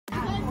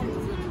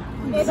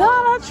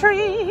Dollar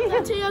Tree.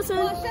 I tell you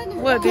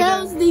something. What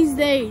girls these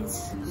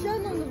days?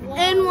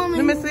 And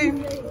women. Let me see.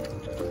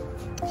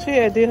 She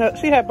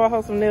had bought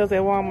her some nails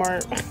at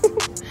Walmart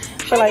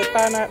for like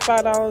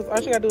 $5.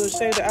 All she gotta do is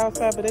shave the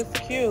outside, but it's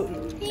cute.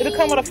 It'll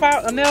come with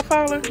a nail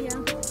filer. Yeah.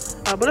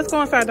 But let's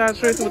go inside Dollar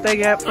Tree, see what they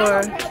got for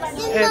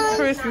at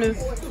Christmas.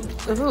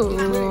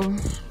 Ooh.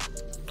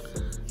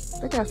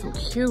 They got some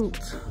cute,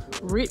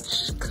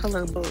 rich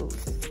color bows.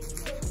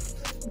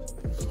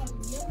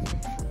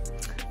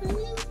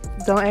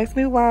 Don't ask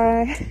me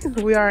why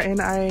we are in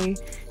our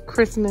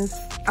Christmas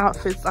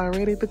outfits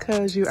already,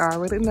 because you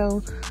already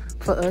know,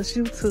 for us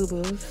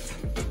YouTubers,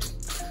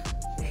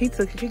 he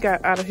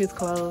got out of his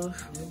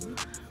clothes.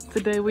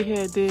 Today we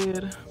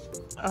did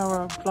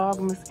our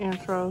Vlogmas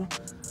intro,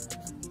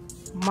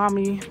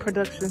 mommy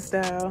production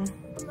style.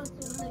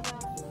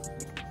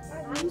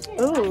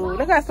 Ooh,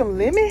 they got some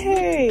lemon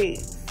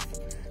heads.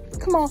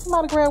 Come on,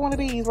 somebody grab one of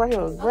these right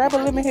here. Grab a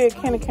lemon head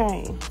candy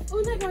cane.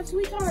 Oh, they got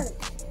sweetheart.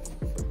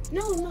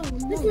 No,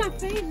 this is my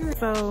favorite.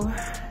 So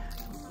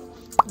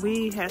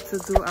we had to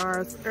do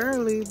ours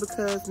early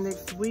because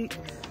next week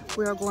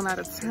we are going out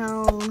of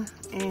town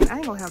and I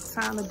ain't gonna have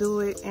time to do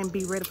it and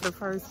be ready for the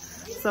first.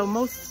 So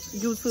most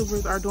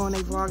YouTubers are doing a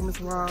Vlogmas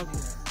vlog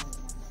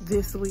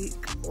this week,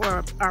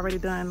 or already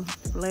done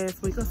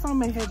last week, or some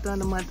may have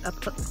done a month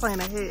plan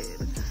ahead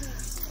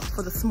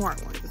for the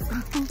smart ones.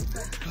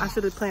 I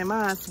should have planned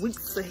mine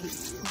weeks ahead.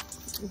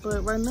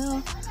 But right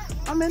now,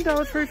 I'm in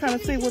Dollar Tree trying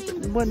to see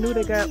what new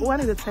they got. Oh, I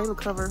need a table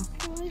cover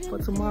for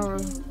tomorrow.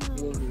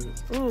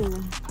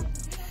 Ooh.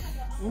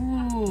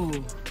 Ooh.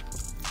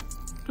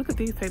 Look at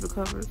these table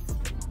covers.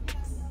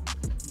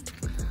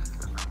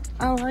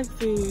 I like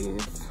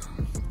these.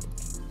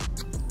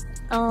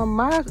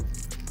 My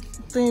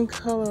theme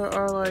color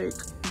are like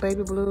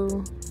baby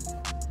blue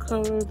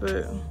color,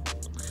 but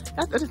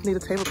I just need a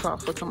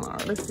tablecloth for tomorrow.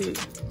 Let's see.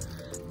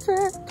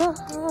 Set the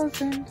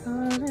horse and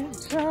darling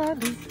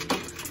Charlie.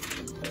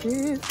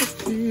 It's the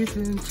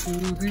season to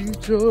be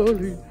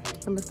jolly.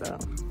 Let me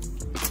stop.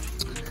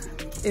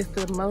 It's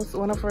the most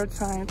wonderful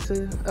time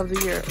of the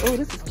year. Oh,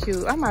 this is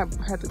cute. I might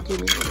have to give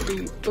me one of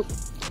these. Oh,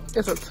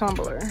 it's a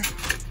tumbler.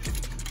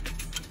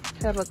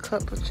 Have a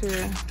cup of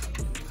chair.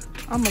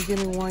 I'm gonna give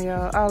me one,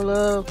 y'all. I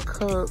love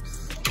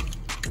cups.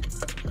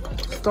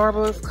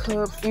 Starbucks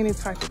cups, any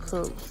type of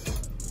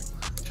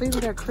cups. These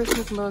got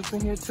Christmas mugs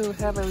in here too.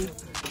 Have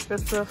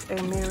yourself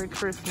a Merry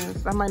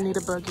Christmas. I might need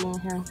a buggy in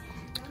here.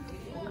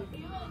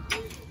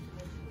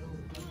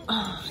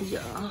 Oh,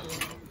 yeah.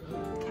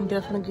 I'm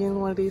definitely getting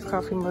one of these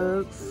coffee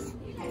mugs.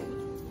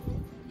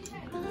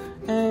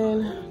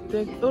 And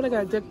they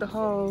got Deck the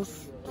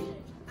Halls.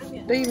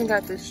 They even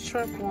got this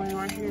truck one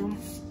right here.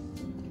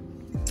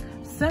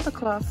 Santa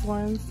Claus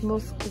ones,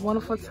 most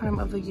wonderful time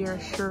of the year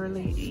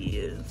surely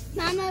is.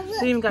 Mama,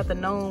 they even got the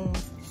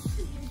gnomes.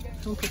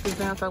 I'm gonna put this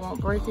down so I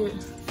won't break it.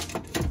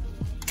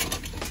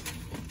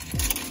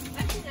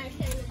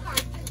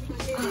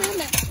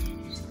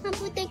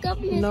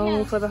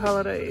 Gnome for the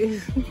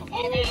holidays.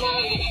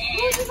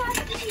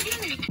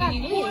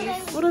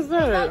 What is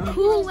that?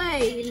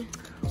 Kool-Aid.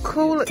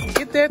 Kool-Aid.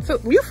 Get that too.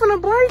 You finna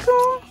break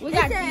them? We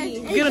got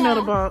these. Get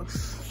another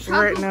box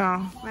right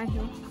now. Right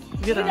here.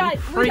 Get a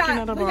freaking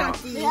other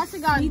box. We also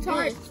got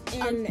tarts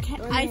and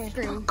ice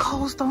cream.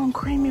 Cold Stone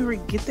Creamery.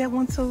 Get that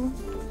one too.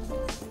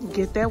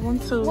 Get that one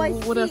too.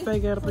 What else they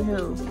got up in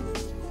here?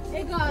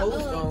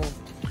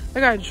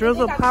 They got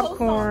drizzle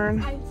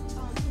popcorn,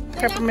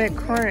 peppermint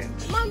crunch.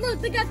 Mom,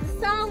 look, they got the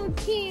sour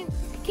King.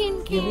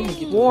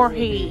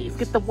 Warheads.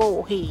 Get the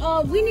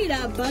warheads. We need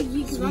a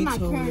buggy because I'm not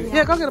carrying.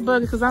 Yeah, go get a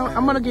buggy because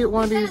I'm gonna get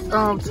one of these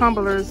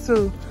tumblers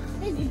too.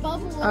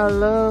 I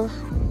love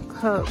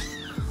cups.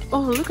 Oh,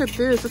 look at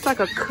this. It's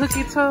like a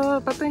cookie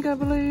tub, I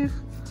believe.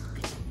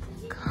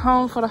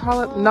 Home for the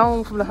holiday.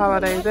 Known for the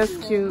holidays. That's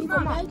cute.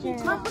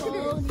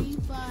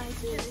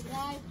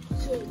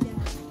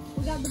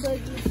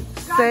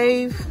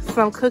 Save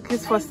some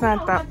cookies for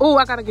Santa. Oh,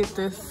 I gotta get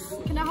this.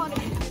 Can I hold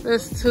it?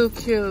 That's too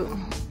cute.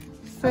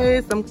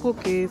 Save some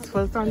cookies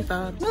for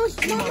Santa. No,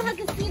 Mama has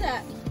to see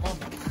that.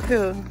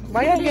 Here.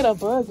 Why y'all get a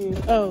buggy?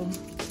 Oh.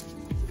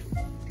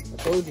 I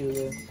told you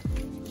that.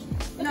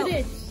 Look at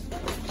this.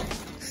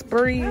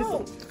 Breeze.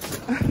 No.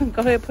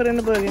 Go ahead, put in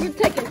the buggy. You're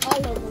taking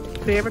all of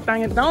them. See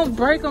everything. Don't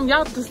break them.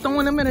 Y'all just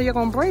throwing them in there. You're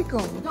gonna break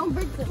them. Don't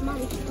break them,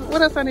 Mommy.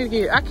 What else I need to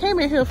get? I came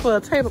in here for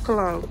a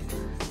tablecloth,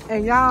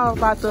 and y'all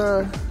about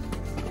to.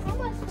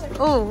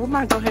 Oh, we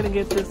might go ahead and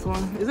get this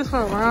one. Is this for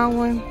a round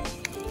one?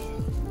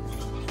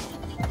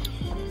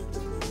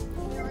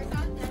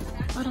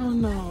 I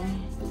don't know.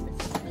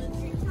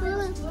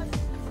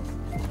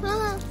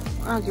 Mama.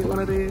 I'll get one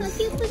of these. Look,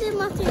 you put them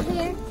up in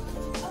here.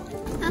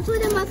 I'll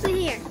put them up in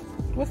here.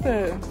 What's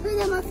that? Put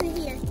them up in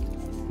here.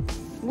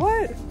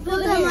 What?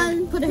 Put them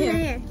on. Put it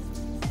here.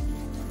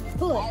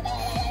 Pull it.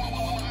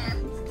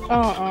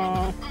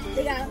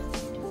 They got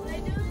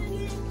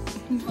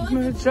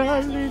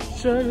Jolly,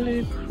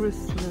 jolly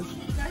Christmas.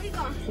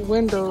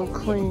 Window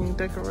queen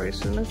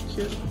decoration. That's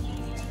cute.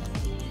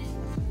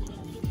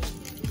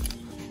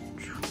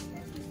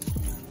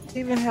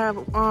 Even have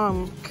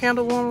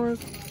candle warmers.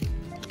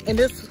 And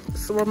this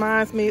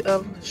reminds me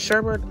of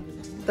sherbet,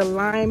 the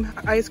lime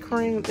ice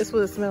cream. This is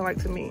what it smells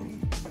like to me.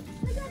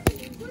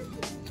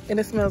 And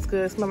it smells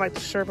good. It smells like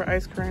the sherbet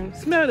ice cream.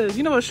 Smell this.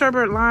 You know what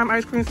sherbet lime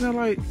ice cream smells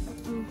like?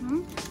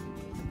 Mm-hmm.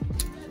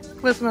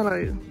 What it smell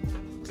like?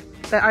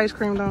 That ice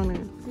cream, don't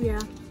it?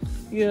 Yeah.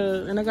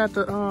 Yeah, and I got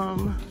the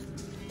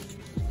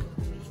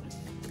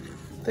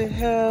they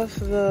have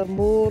the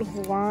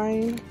mulled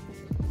wine.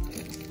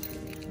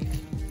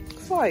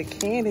 It's like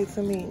candy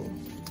to me.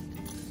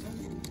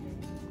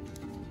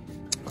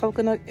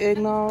 Coconut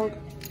eggnog.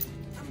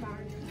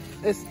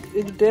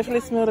 It definitely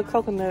smells the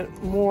coconut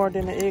more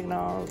than the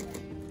eggnog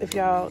if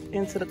y'all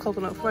into the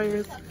coconut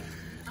flavors.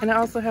 And it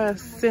also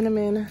has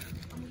cinnamon.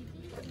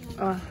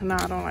 No,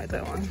 I don't like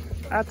that one.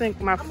 I think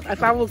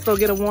if I was gonna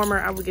get a warmer,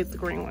 I would get the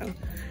green one.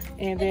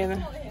 And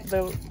then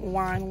the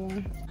wine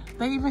one.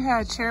 They even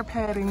had chair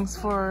paddings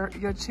for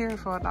your chair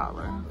for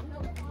 $1.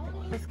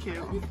 That's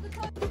cute.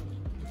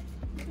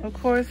 Of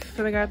course,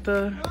 they got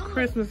the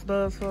Christmas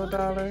bulbs for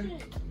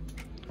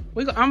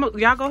 $1.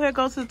 Y'all go ahead,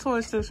 go to the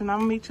toy section. I'm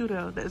gonna meet you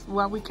there. That's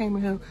why we came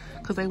in here,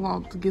 because they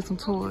want to get some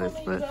toys.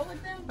 But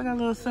they got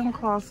little Santa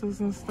Clauses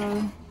and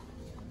stuff.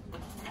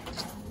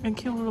 And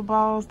cute little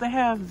balls. They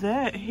have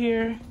that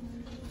here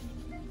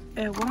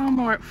at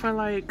Walmart for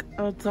like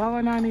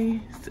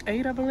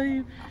 $1.98, I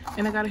believe.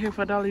 And I got it here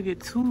for $1. You get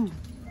 2.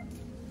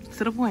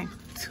 To the point,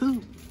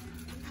 2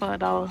 for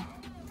 $1.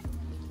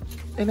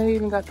 And they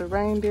even got the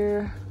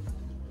reindeer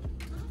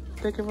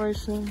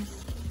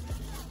decorations.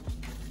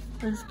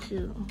 That's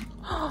cute.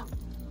 I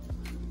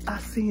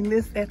seen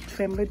this at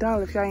Family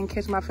Dollar. If y'all didn't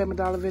catch my Family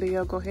Dollar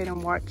video, go ahead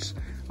and watch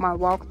my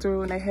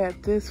walkthrough. And they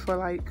had this for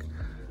like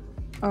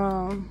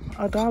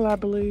 $1, I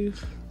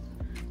believe.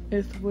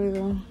 It's with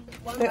them.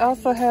 They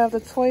also have the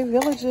toy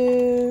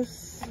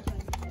villages.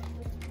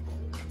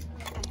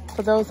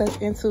 For those that's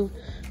into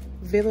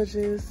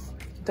villages,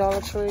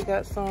 Dollar Tree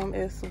got some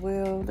as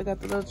well. They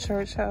got the little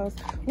church house.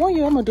 One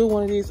year I'm gonna do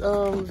one of these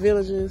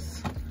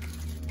villages.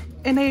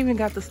 And they even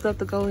got the stuff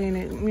to go in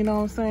it. You know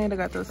what I'm saying? They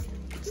got the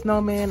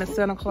snowman, the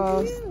Santa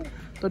Claus,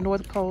 the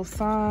North Pole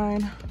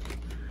sign,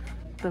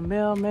 the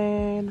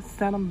mailman, the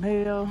Santa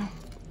mail,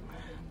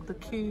 the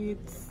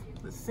kids,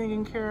 the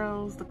singing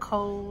carols, the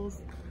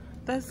coals.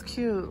 That's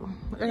cute.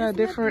 They got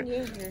different,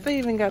 they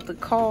even got the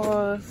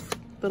cars,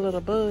 the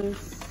little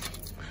bus.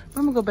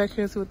 I'm gonna go back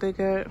here and see what they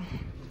got.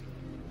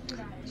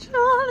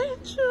 Jolly,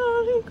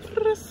 jolly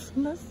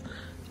Christmas.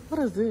 What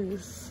is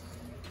this?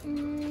 I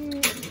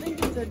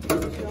think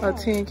it's A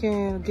tin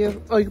can gift.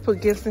 Oh, you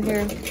put gifts in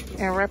here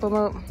and wrap them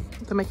up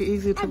to make it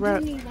easier to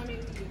wrap.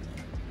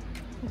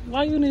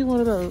 Why you need one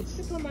of those?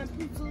 To put my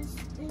pencils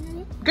in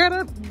it.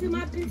 Girl,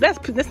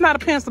 that's not a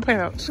pencil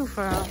pouch. Too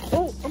far.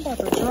 Oh, I'm about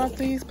to drop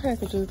these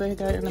packages they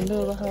got in the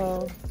middle of the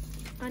hall.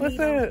 What's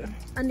that?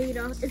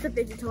 It's a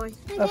fidget toy.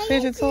 A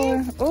fidget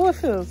toy? Oh, it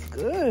feels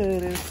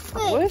good. It's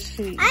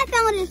squishy. I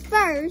found it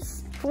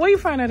first. Where you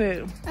find it at?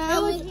 It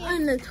was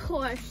in the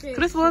toy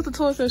section. This was the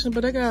toy section,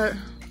 but they got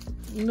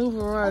new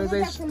varieties.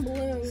 They some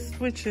balloons.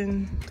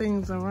 switching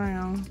things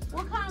around.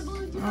 What kind of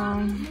balloons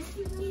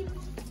do you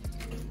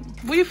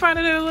have? Where you find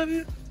it at,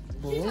 Olivia?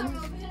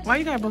 Balloons? Why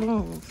you got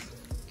balloons?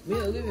 Me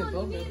and Olivia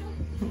both.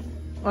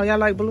 Oh, y'all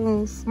like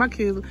balloons? My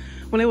kids,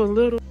 when they was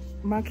little,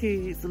 my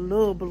kids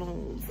love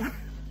balloons.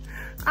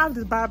 I would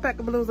just buy a pack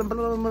of balloons and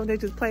blow them up. They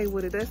just play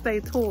with it. That's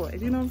their toy.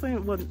 You know what I'm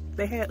saying? Well,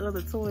 they had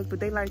other toys, but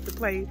they like to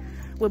play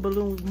with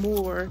balloons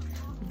more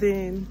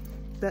than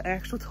the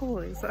actual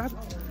toys. So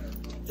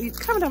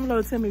comment down below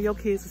and tell me if your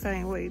kids the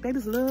same way. They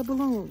just love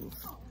balloons.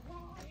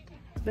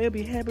 They'll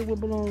be happy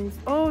with balloons.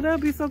 Oh, that'll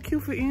be so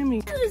cute for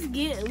Emmy. Let's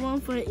get one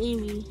for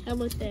Emmy. How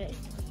about that?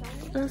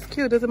 That's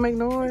cute. Does it make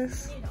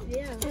noise?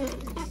 Yeah.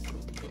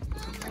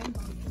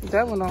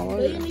 That one don't But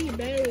work. you need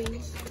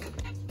batteries.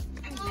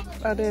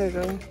 Oh, there you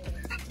go.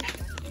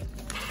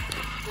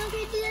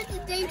 Okay, do that at the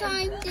same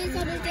time. This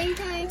at the same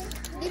time.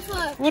 This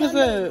one. What is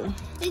that?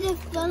 It's a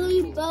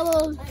funny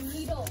bubble.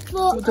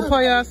 To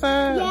play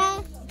outside?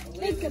 Yeah.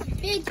 It's a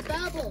big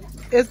bubble.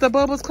 Is the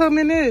bubbles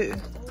coming in?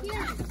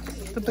 Yeah.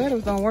 The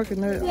batteries don't work in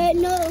there. Wait,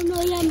 no,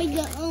 you make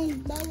your own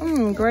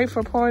bubble. Great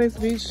for parties,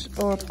 beach,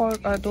 or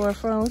park outdoor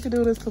fun. We could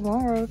do this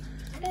tomorrow.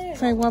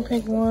 Take one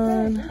pink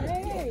one.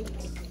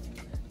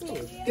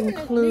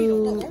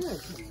 Include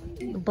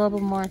the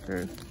bubble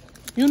marker.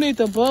 You need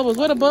the bubbles.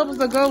 Where the bubbles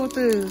that go with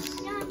this?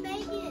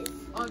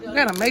 You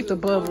gotta make the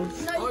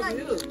bubbles.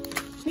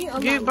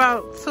 Get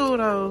about 2 of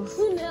those.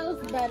 Who knows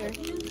better?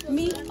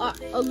 Me or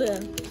Olivia?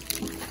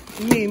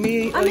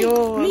 Me or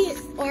yours? Me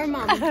or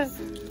Mama.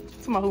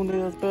 Somebody who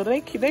nails better.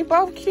 They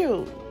both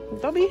cute.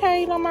 Don't be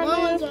hating on my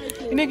nails.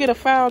 Cute. You need to get a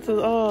file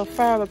to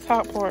file the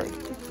top part.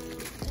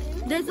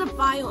 There's a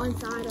file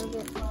inside of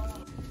it.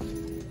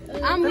 They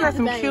got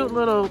some cute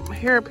little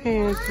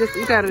hairpins.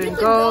 You got it in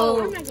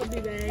gold. I'm not gonna be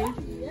bad.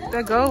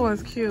 That gold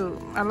one's cute.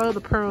 I love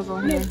the pearls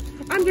on here.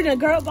 I'm getting a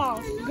girl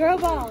boss. Girl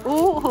boss.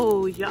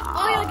 Ooh, yeah.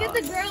 Oh, yeah, get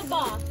the girl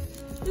boss.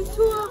 There's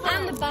 2 of them.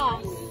 I'm the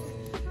boss.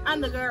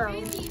 I'm the girl.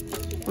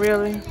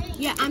 Really?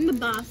 Yeah, I'm the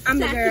boss. I'm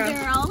the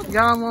girl.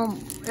 Y'all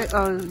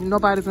won't,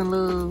 nobody's in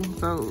love,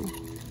 so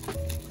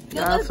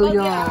y'all too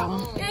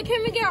young. Yeah,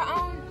 can we get our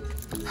own?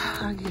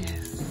 I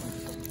guess.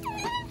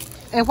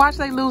 And watch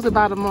they lose it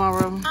by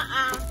tomorrow.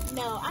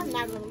 No, I'm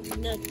not gonna lose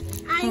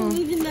nothing. I ain't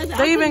losing nothing.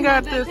 They even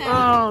got this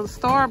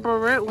star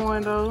barrette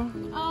one though.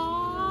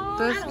 Oh,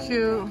 that's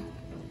cute.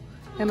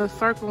 And a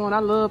circle one. I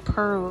love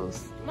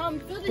pearls. Mom,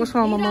 what's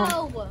wrong,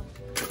 Mama?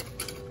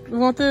 You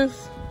want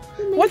this?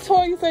 What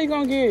toy you say you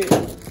gonna get?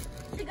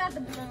 She got the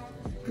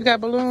balloons. You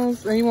got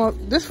balloons, and you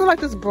want this? Feel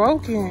like it's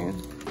broken.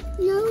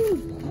 No.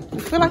 I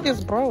feel like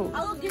it's broke.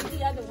 I'll get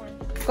the other one.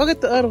 Go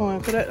get the other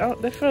one, cause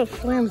that feels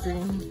flimsy.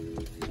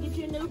 Get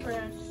your new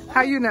brush.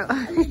 How you know?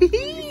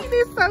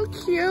 It's so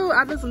cute.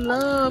 I just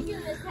love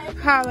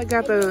how they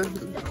got the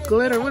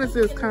glitter. What is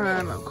this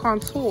kind of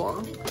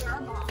contour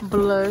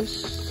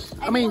blush?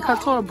 I mean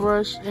contour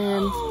brush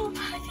and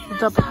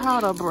the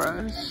powder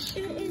brush.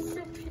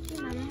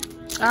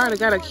 I already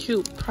got a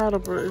cute powder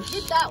brush.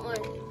 Get that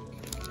one.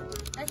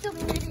 That's so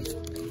pretty.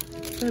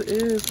 That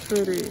is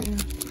pretty.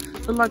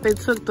 Look like they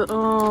took the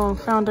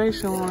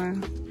foundation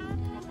one.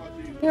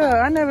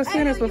 Yeah, I never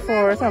seen this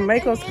before. It's a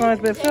makeup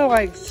sponge, but it feels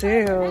like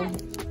gel.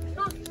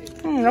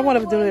 I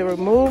wonder if do they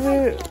remove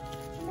it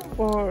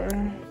or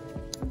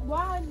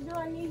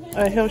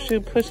it helps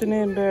you push it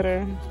in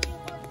better.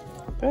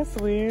 That's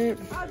weird.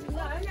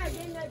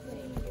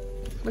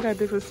 Look at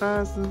different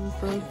sizes and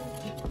stuff.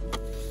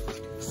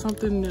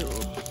 Something new.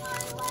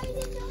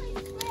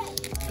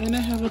 And I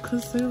have a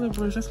concealer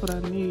brush. That's what I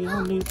need. I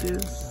don't need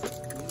this.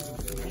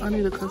 I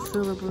need a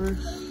concealer brush.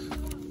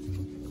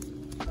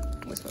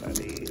 That's what I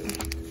need.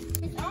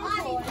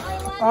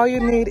 All you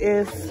need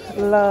is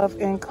love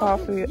and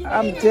coffee.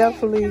 I'm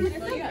definitely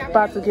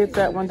about to get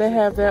that one. They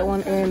have that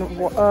one in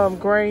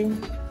gray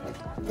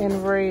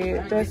and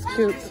red. That's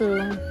cute too.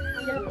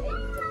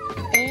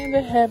 And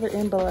they have it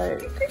in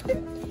black.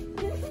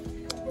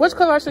 Which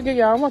color I should get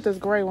y'all? I want this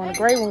gray one. The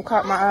gray one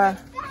caught my eye.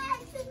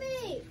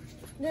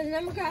 Then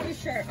let me grab a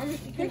shirt. I'm gonna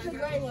pick the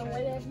gray one,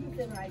 whatever you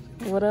feel like.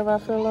 Whatever I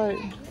feel like.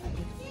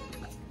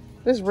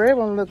 This red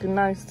one looking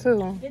nice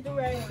too. Get the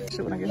red one.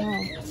 Shit when I get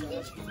home.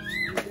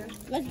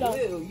 Let's go.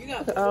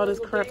 Look at all this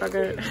crap I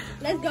got.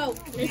 Let's go.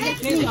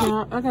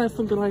 I got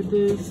something like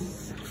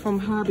this from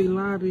Hobby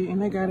Lobby,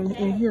 and they got it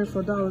in here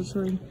for Dollar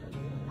Tree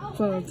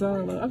for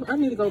 $1. I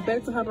need to go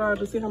back to Hobby Lobby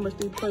to see how much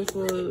these plates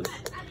was.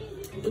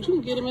 But you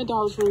can get them at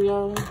Dollar Tree,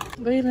 y'all.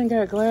 They even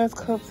got glass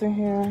cups in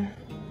here.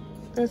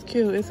 That's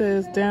cute. It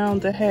says down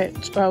the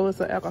hatch. Oh, it's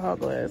an alcohol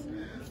glass.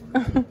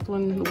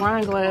 When the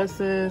wine glass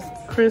says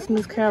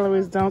Christmas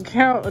calories don't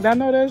count. I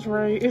know that's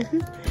right.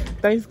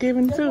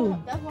 Thanksgiving too.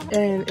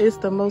 And it's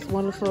the most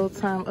wonderful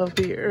time of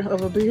year.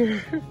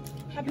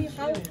 Happy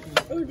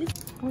holidays.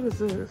 What is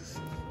this?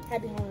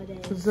 Happy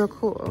holidays.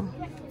 Decor.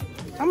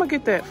 I'm gonna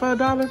get that for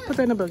 $1. Put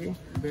that in the buggy.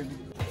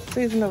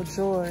 Season of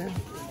joy.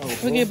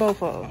 We get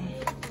both of them.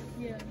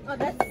 Yeah. Oh,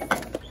 that's...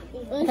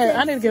 Hey,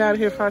 I need to get out of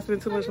here before I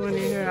spend too much money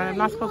in here. I'm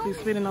not supposed to be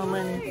spending no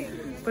money.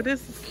 But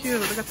this is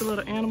cute. They got the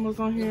little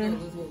animals on here.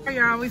 Hey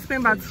y'all, we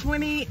spent about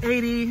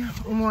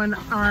 $20.80 on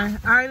our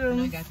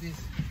items.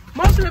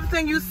 Most of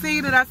everything you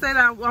see that I said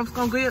I was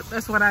gonna get,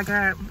 that's what I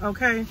got,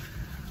 okay?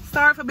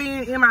 Sorry for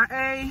being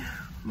MIA.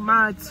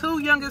 My two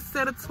youngest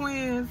set of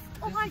twins.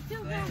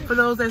 For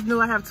those that knew,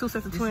 I have two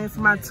sets of twins.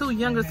 My two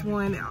youngest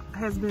one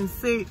has been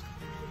sick,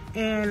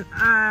 and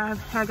I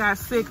had got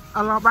sick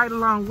right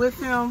along with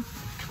him.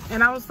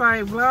 And I was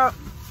like, well,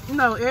 you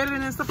know,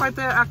 editing and stuff like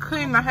that, I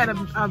couldn't. I had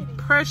a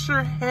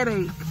pressure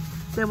headache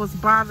that was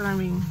bothering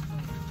me.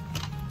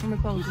 Let me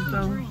close this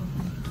though.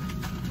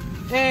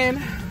 And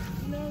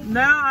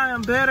now I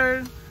am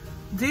better.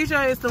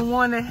 DJ is the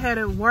one that had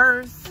it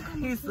worse.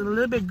 He's a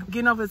little bit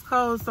getting over his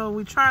cold, so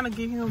we're trying to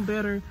get him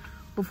better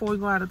before we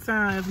go out of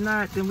town. If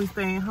not, then we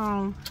staying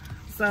home.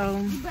 So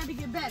you better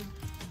get better.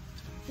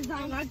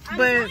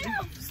 But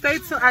stay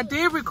tuned. I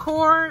did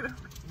record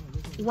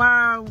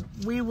while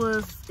we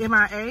was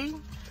MIA,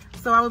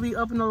 so I will be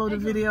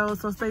uploading videos,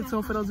 so stay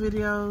tuned for those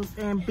videos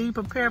and be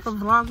prepared for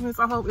Vlogmas.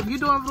 I hope if you're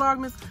doing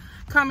Vlogmas,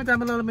 comment down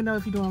below, let me know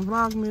if you're doing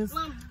Vlogmas.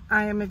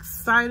 I am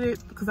excited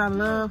because I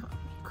love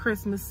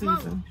Christmas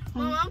season.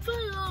 Mom, I'm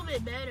feeling a little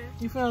bit better.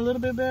 You feeling a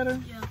little bit better?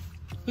 Yeah.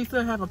 He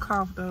still have a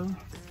cough though.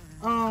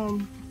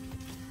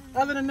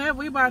 Other than that,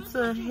 we about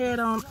to head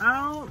on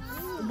out.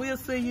 We'll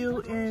see you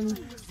in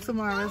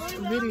tomorrow's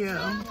video.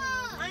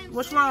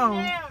 What's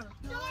wrong?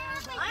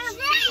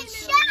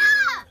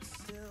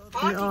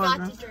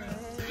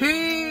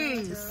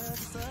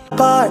 Peace.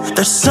 But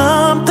there's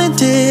something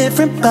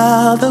different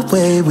about the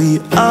way we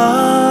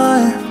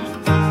are.